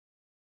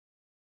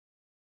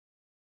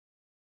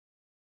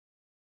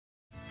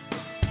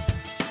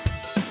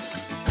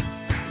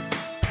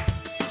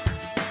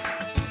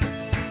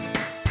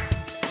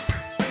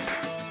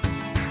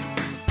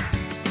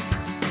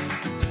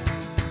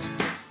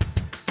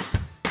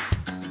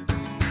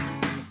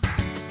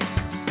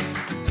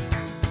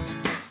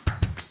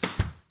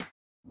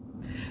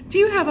Do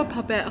you have a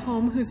pup at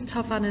home who's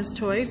tough on his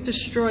toys,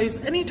 destroys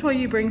any toy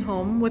you bring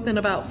home within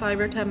about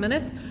 5 or 10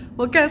 minutes?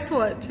 Well, guess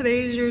what?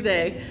 Today is your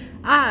day.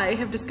 I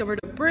have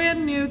discovered a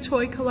brand new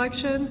toy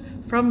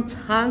collection from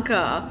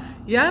Tonka.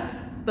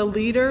 Yep, the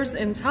leaders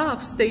in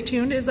tough. Stay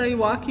tuned as I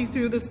walk you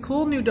through this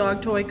cool new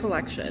dog toy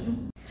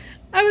collection.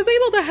 I was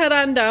able to head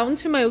on down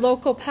to my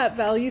local pet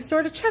value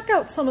store to check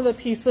out some of the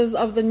pieces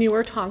of the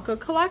newer Tonka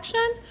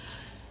collection.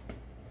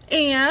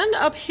 And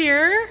up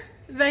here,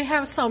 they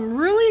have some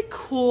really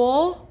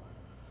cool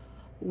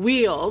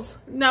wheels.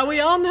 Now, we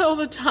all know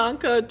the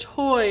Tonka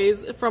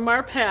toys from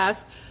our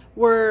past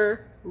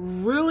were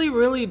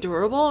really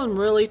durable and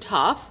really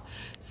tough.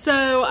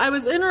 So I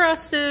was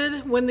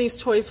interested when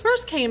these toys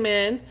first came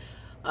in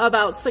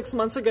about 6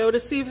 months ago to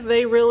see if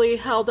they really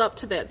held up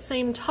to that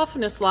same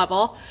toughness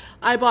level.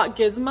 I bought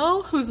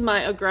Gizmo, who's my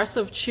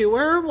aggressive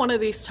chewer, one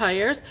of these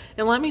tires,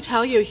 and let me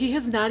tell you, he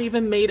has not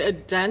even made a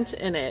dent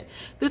in it.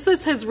 This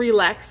is his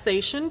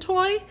relaxation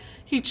toy.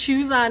 He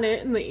chews on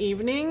it in the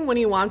evening when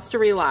he wants to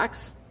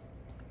relax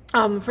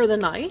for the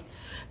night.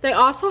 They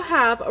also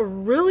have a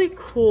really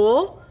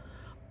cool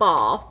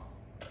ball.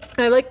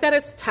 I like that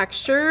it's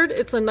textured.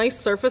 It's a nice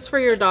surface for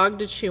your dog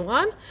to chew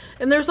on.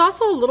 And there's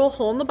also a little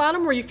hole in the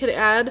bottom where you could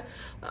add,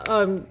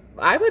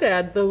 I would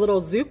add the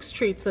little Zooks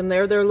treats in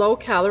there. They're low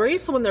calorie,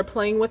 so when they're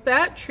playing with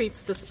that,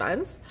 treats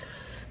dispense.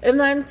 And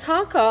then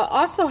Tonka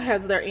also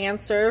has their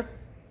answer,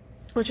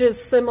 which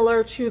is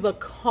similar to the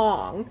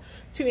Kong,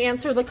 to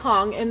answer the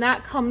Kong, and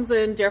that comes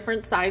in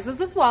different sizes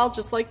as well,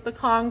 just like the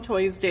Kong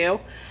toys do.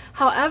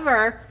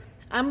 However,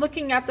 I'm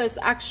looking at this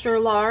extra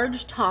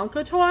large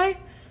Tonka toy,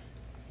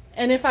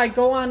 and if I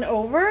go on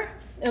over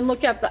and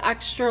look at the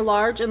extra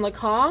large in the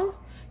Kong,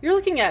 you're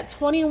looking at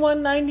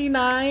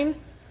 $21.99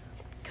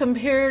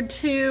 compared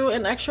to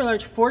an extra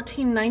large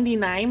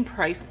 $14.99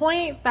 price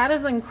point. That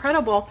is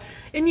incredible.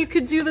 And you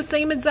could do the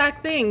same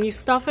exact thing. You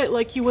stuff it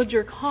like you would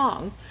your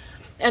Kong,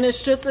 and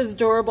it's just as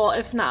durable,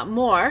 if not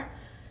more.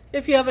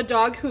 If you have a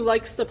dog who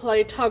likes to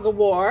play tug of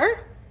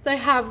war, they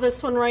have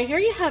this one right here.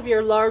 You have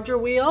your larger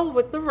wheel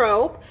with the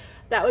rope.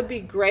 That would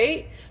be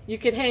great. You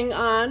could hang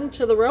on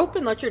to the rope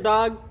and let your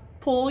dog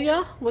pull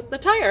you with the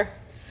tire.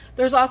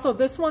 There's also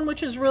this one,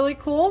 which is really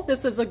cool.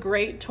 This is a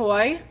great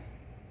toy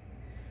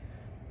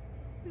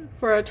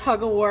for a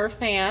tug of war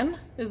fan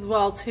as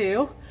well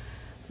too.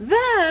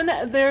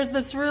 Then there's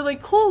this really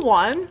cool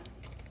one,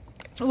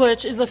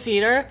 which is a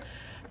feeder.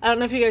 I don't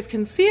know if you guys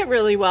can see it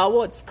really well.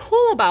 What's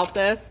cool about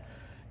this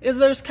is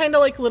there's kind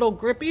of like little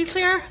grippies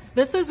here.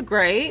 This is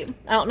great.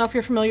 I don't know if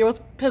you're familiar with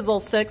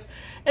pizzle sticks.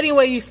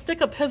 Anyway, you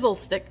stick a pizzle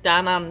stick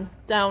down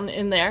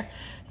in there.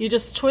 You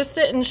just twist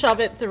it and shove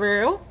it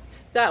through.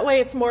 That way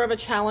it's more of a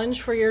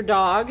challenge for your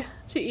dog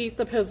to eat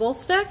the pizzle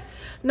stick.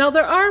 Now,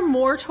 there are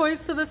more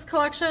toys to this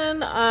collection.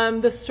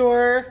 The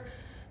store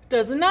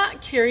does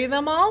not carry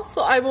them all,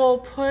 so I will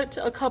put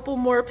a couple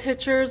more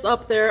pictures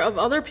up there of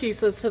other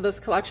pieces to this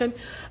collection,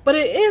 but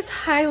it is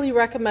highly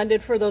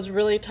recommended for those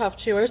really tough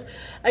chewers.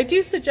 I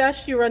do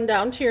suggest you run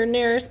down to your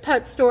nearest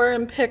pet store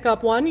and pick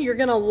up one. You're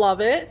gonna love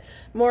it.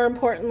 More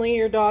importantly,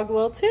 your dog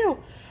will too.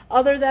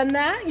 Other than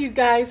that, you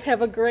guys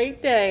have a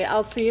great day.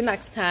 I'll see you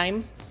next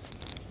time.